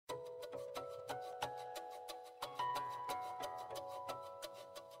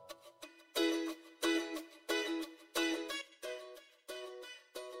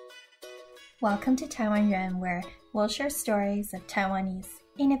Welcome to Taiwan Yuan, where we'll share stories of Taiwanese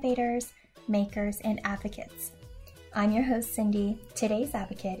innovators, makers, and advocates. I'm your host, Cindy. Today's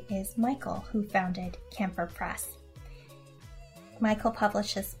advocate is Michael, who founded Camphor Press. Michael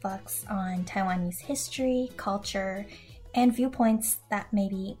publishes books on Taiwanese history, culture, and viewpoints that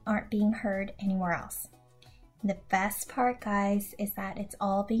maybe aren't being heard anywhere else. The best part, guys, is that it's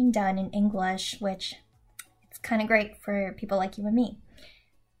all being done in English, which it's kind of great for people like you and me.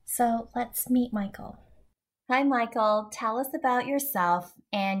 So let's meet Michael. Hi, Michael. Tell us about yourself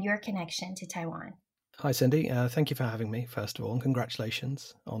and your connection to Taiwan. Hi, Cindy. Thank you for having me, first of all, and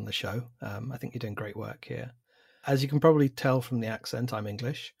congratulations on the show. I think you're doing great work here. As you can probably tell from the accent, I'm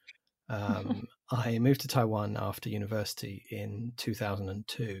English. I moved to Taiwan after university in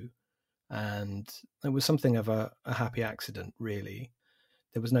 2002, and it was something of a happy accident, really.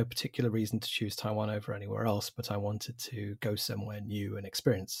 There was no particular reason to choose Taiwan over anywhere else, but I wanted to go somewhere new and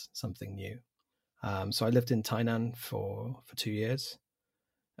experience something new. So I lived in Tainan for 2 years.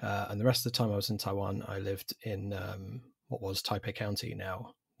 And the rest of the time I was in Taiwan, I lived in what was Taipei County,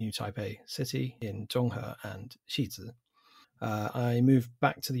 now New Taipei City, in Zhonghe and Shizi. I moved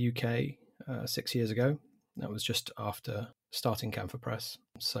back to the UK 6 years ago. That was just after starting Camphor Press.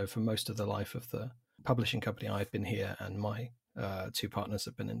 So for most of the life of the publishing company, I've been here, and my two partners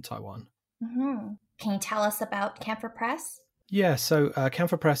have been in Taiwan. Mm-hmm. Can you tell us about Camphor Press? Yeah, so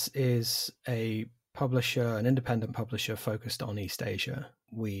Camphor Press is a publisher, an independent publisher focused on East Asia.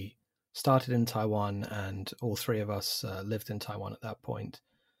 We started in Taiwan, and all three of us lived in Taiwan at that point.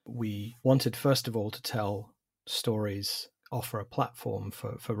 We wanted, first of all, to tell stories, offer a platform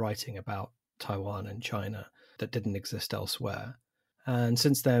for writing about Taiwan and China that didn't exist elsewhere. And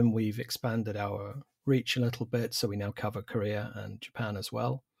since then, we've expanded our reach a little bit, so we now cover Korea and Japan as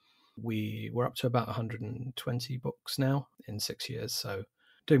well. We're up to about 120 books now in 6 years, so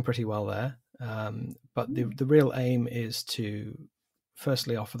doing pretty well there. But the real aim is to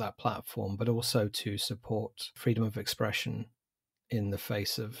firstly offer that platform, but also to support freedom of expression in the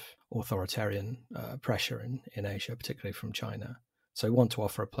face of authoritarian pressure in Asia, particularly from China. So we want to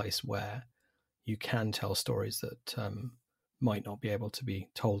offer a place where you can tell stories that might not be able to be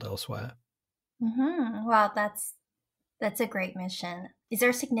told elsewhere. Mm-hmm. Wow, that's a great mission. Is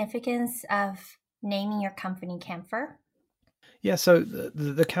there significance of naming your company Camphor? Yeah, so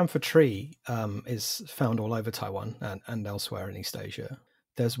the camphor tree is found all over Taiwan and elsewhere in East Asia.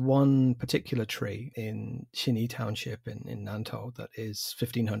 There's one particular tree in Xinyi Township in Nantou that is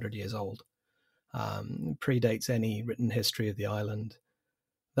 1,500 years old. Predates any written history of the island.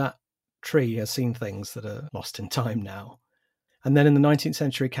 That tree has seen things that are lost in time now. And then in the 19th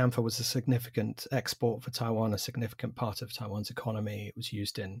century, camphor was a significant export for Taiwan, a significant part of Taiwan's economy. It was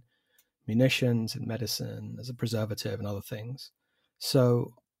used in munitions, in medicine, as a preservative and other things.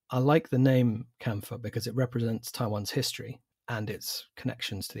 So I like the name camphor because it represents Taiwan's history and its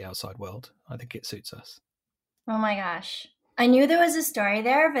connections to the outside world. I think it suits us. Oh my gosh. I knew there was a story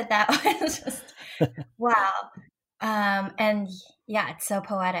there, but that was just, wow. And yeah, it's so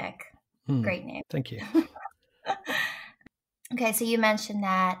poetic. Great name. Thank you. Okay, so you mentioned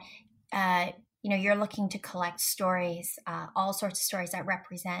that you're looking to collect stories, all sorts of stories that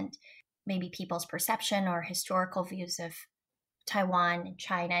represent maybe people's perception or historical views of Taiwan,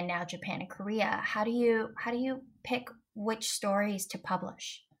 China, and now Japan and Korea. How do you pick which stories to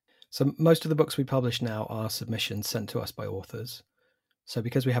publish? So most of the books we publish now are submissions sent to us by authors. So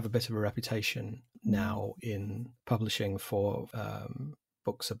because we have a bit of a reputation now in publishing for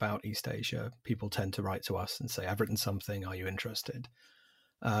books about East Asia, people tend to write to us and say, I've written something, are you interested?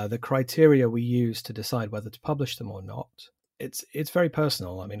 The criteria we use to decide whether to publish them or not, it's very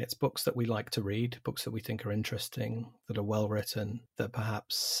personal. I mean, it's books that we like to read, books that we think are interesting, that are well written, that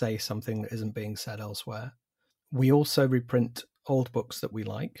perhaps say something that isn't being said elsewhere. We also reprint old books that we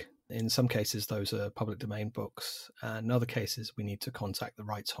like. In some cases, those are public domain books. And in other cases, we need to contact the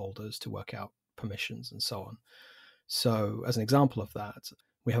rights holders to work out permissions and so on. So as an example of that,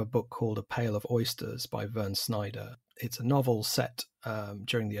 we have a book called A Pail of Oysters by Vern Snyder. It's a novel set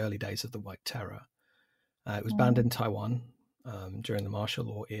during the early days of the White Terror. It was banned in Taiwan during the martial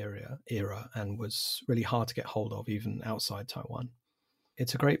law era and was really hard to get hold of even outside Taiwan.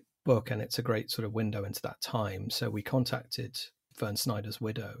 It's a great book and it's a great sort of window into that time. So we contacted Vern Snyder's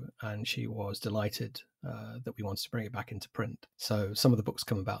widow and she was delighted that we wanted to bring it back into print. So some of the books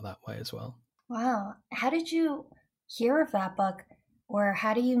come about that way as well. Wow. How did you hear of that book, or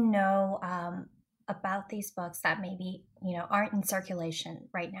how do you know about these books that maybe, aren't in circulation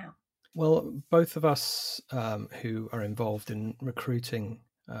right now? Well, both of us who are involved in recruiting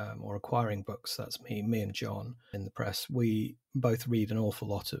or acquiring books, that's me and John in the press, we both read an awful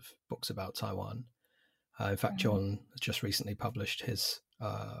lot of books about Taiwan. In fact, John has just recently published his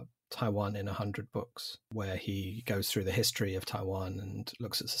Taiwan in 100 books, where he goes through the history of Taiwan and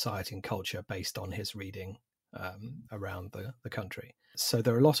looks at society and culture based on his reading around the country. So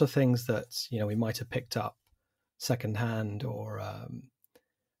there are a lot of things that, you know, we might have picked up secondhand, or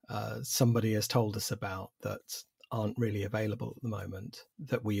somebody has told us about that aren't really available at the moment,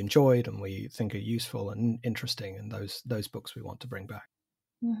 that we enjoyed and we think are useful and interesting, and those books we want to bring back.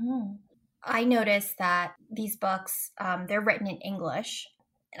 Mm-hmm. I noticed that these books, they're written in English.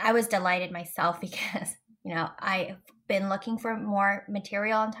 And I was delighted myself because, you know, I've been looking for more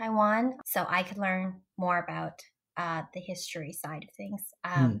material on Taiwan so I could learn more about the history side of things.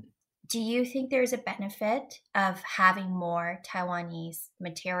 Do you think there's a benefit of having more Taiwanese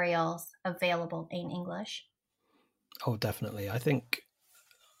materials available in English? Oh, definitely. I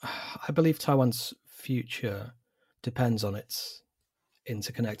believe Taiwan's future depends on its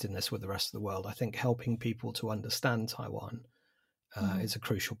interconnectedness with the rest of the world. I think helping people to understand Taiwan is a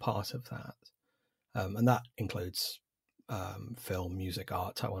crucial part of that. And that includes film, music,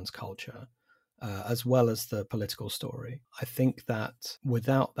 art, Taiwan's culture, as well as the political story. I think that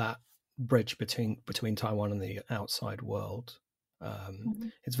without that bridge between Taiwan and the outside world,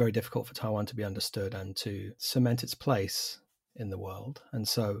 it's very difficult for Taiwan to be understood and to cement its place in the world. And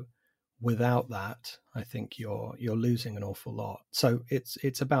so without that, I think you're losing an awful lot. So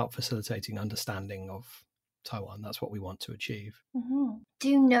it's about facilitating understanding of Taiwan. That's what we want to achieve. Do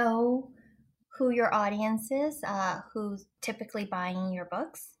you know who your audience is, who's typically buying your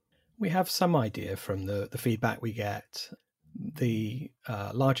books? We have some idea from the feedback we get. The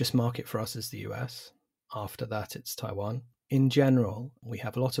largest market for us is the US. After that, it's Taiwan. In general, we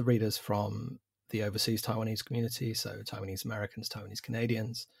have a lot of readers from the overseas Taiwanese community, so Taiwanese Americans, Taiwanese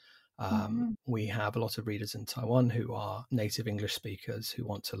Canadians. We have a lot of readers in Taiwan who are native English speakers who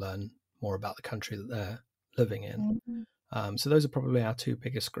want to learn more about the country that they're living in. So those are probably our two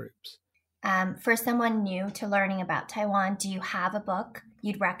biggest groups. For someone new to learning about Taiwan, do you have a book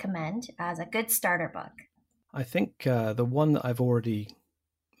you'd recommend as a good starter book? I think the one that I've already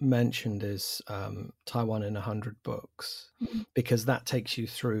mentioned is Taiwan in 100 books, because that takes you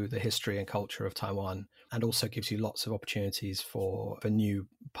through the history and culture of Taiwan and also gives you lots of opportunities for new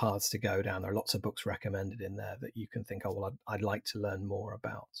paths to go down. There are lots of books recommended in there that you can think, oh, well, I'd like to learn more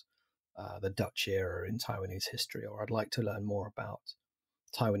about the Dutch era in Taiwanese history, or I'd like to learn more about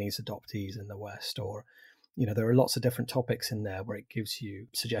Taiwanese adoptees in the West, or, you know, there are lots of different topics in there where it gives you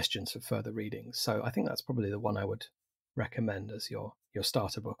suggestions for further reading. So I think that's probably the one I would recommend as your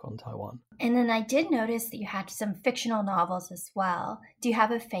starter book on Taiwan. And then I did notice that you had some fictional novels as well. Do you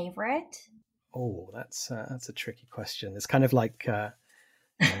have a favorite? Oh, that's a tricky question. It's kind of like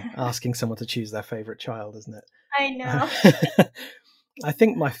asking someone to choose their favorite child, isn't it? I know. I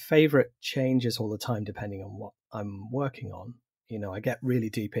think my favorite changes all the time depending on what I'm working on. You know, I get really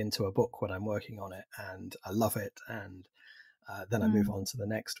deep into a book when I'm working on it and I love it, and then I move on to the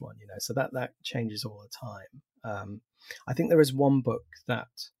next one, you know, so that changes all the time. I think there is one book that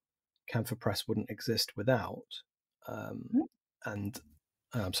Camphor Press wouldn't exist without, and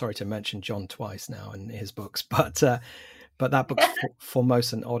I'm sorry to mention John twice now in his books, but that book's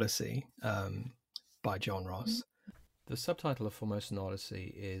Formosan Odyssey by John Ross. The subtitle of Formosan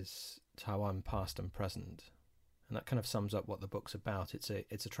Odyssey is Taiwan Past and Present, and that kind of sums up what the book's about. It's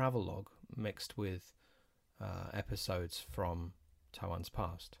a travel log mixed with episodes from Taiwan's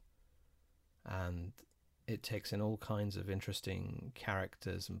past, and it takes in all kinds of interesting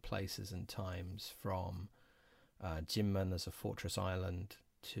characters and places and times, from Jinmen as a fortress island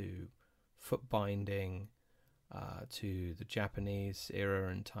to foot binding, to the Japanese era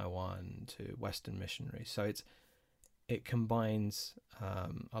in Taiwan, to Western missionaries. So it combines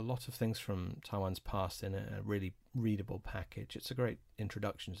a lot of things from Taiwan's past in a really readable package. It's a great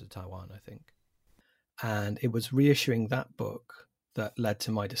introduction to Taiwan, I think. And it was reissuing that book that led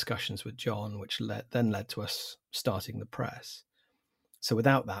to my discussions with John, which then led to us starting the press. So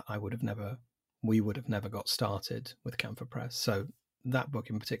without that, we would have never got started with Camphor Press. So that book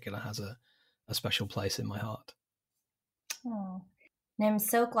in particular has a special place in my heart. Oh, and I'm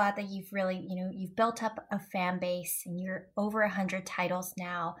so glad that you've really, you've built up a fan base and you're over 100 titles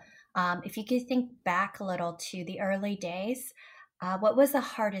now. If you could think back a little to the early days, what was the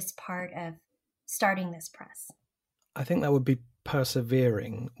hardest part of starting this press? I think that would be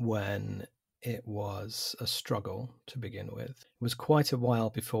persevering when it was a struggle to begin with. It was quite a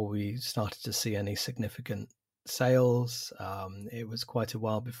while before we started to see any significant sales. It was quite a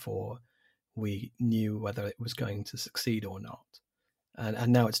while before we knew whether it was going to succeed or not.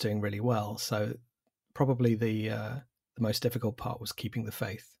 and now it's doing really well. So probably the most difficult part was keeping the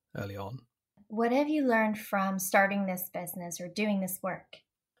faith early on. What have you learned from starting this business or doing this work?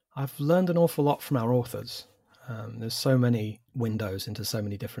 I've learned an awful lot from our authors. There's so many windows into so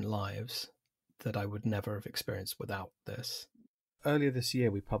many different lives that I would never have experienced without this. Earlier this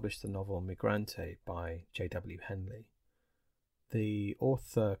year, we published the novel Migrante by J.W. Henley. The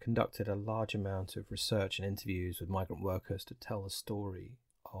author conducted a large amount of research and interviews with migrant workers to tell the story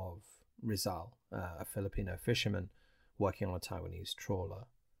of Rizal, a Filipino fisherman working on a Taiwanese trawler.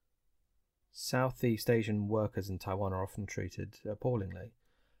 Southeast Asian workers in Taiwan are often treated appallingly.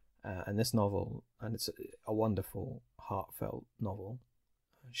 And this novel, and it's a wonderful, heartfelt novel,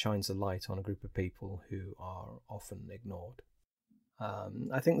 shines a light on a group of people who are often ignored.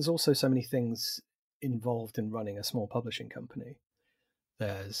 I think there's also so many things involved in running a small publishing company.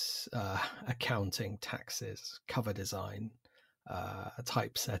 There's accounting, taxes, cover design,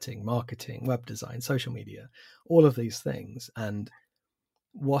 typesetting, marketing, web design, social media, all of these things. And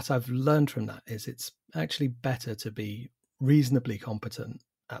what I've learned from that is it's actually better to be reasonably competent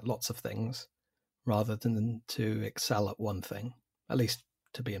at lots of things rather than to excel at one thing, at least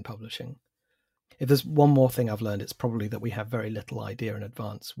to be in publishing. If there's one more thing I've learned, it's probably that we have very little idea in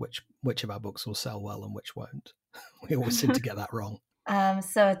advance which of our books will sell well and which won't. We always seem to get that wrong.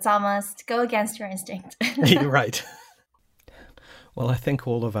 So it's almost go against your instinct. You're right. Well, I think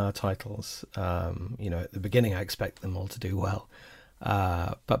all of our titles, at the beginning I expect them all to do well.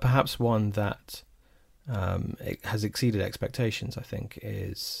 But perhaps one that it has exceeded expectations, I think,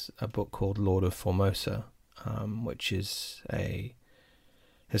 is a book called Lord of Formosa, which is a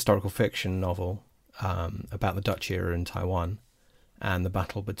historical fiction novel about the Dutch era in Taiwan and the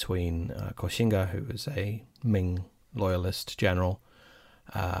battle between Koxinga, who was a Ming loyalist general,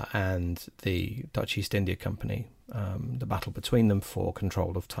 and the Dutch East India Company, the battle between them for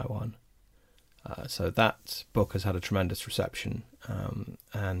control of Taiwan. So that book has had a tremendous reception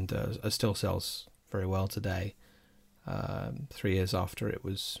and still sells very well today, 3 years after it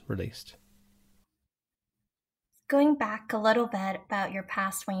was released. Going back a little bit about your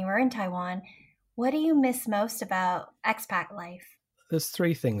past when you were in Taiwan, what do you miss most about expat life? There's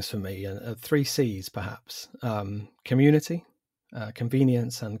 3 things for me, 3 C's perhaps. Community,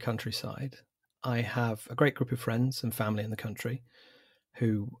 convenience, and countryside. I have a great group of friends and family in the country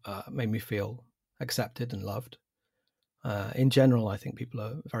who made me feel accepted and loved. In general, I think people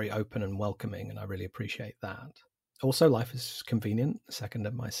are very open and welcoming, and I really appreciate that. Also, life is convenient, the second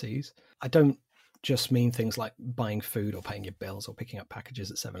of my C's. I don't just mean things like buying food or paying your bills or picking up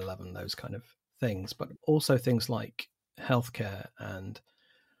packages at 7-Eleven, those kind of things, but also things like healthcare and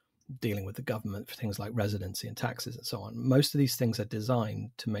dealing with the government for things like residency and taxes and so on. Most of these things are designed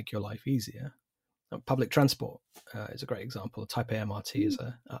to make your life easier. Public transport is a great example. Taipei MRT is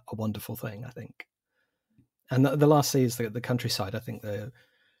a wonderful thing, I think. And the last C is the countryside. I think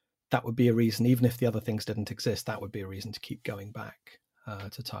that would be a reason, even if the other things didn't exist, that would be a reason to keep going back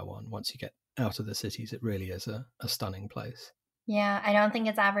to Taiwan. Once you get out of the cities, it really is a stunning place. Yeah, I don't think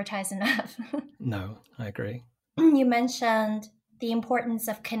it's advertised enough. No, I agree. You mentioned the importance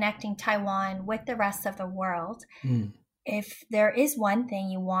of connecting Taiwan with the rest of the world. If there is one thing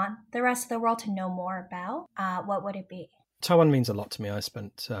you want the rest of the world to know more about, what would it be? Taiwan means a lot to me. I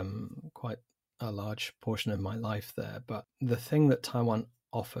spent quite a large portion of my life there. But the thing that Taiwan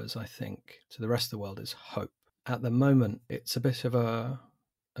offers, I think, to the rest of the world is hope. At the moment, it's a bit of a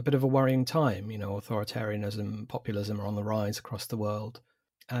worrying time. Authoritarianism, populism are on the rise across the world.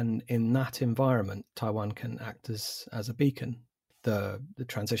 And in that environment, Taiwan can act as a beacon. The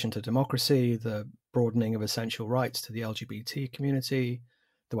transition to democracy, the broadening of essential rights to the LGBT community,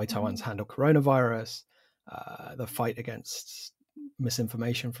 the way Taiwan's handled coronavirus, the fight against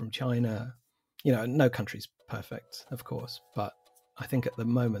misinformation from China. No country's perfect, of course, but I think at the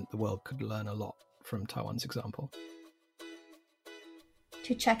moment the world could learn a lot from Taiwan's example.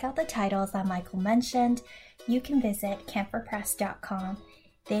 To check out the titles that Michael mentioned, you can visit camphorpress.com.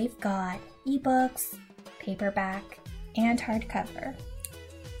 They've got ebooks, paperback, and hardcover.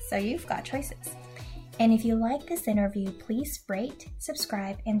 So you've got choices. And if you like this interview, please rate,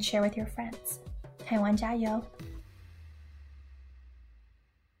 subscribe, and share with your friends. 台湾加油!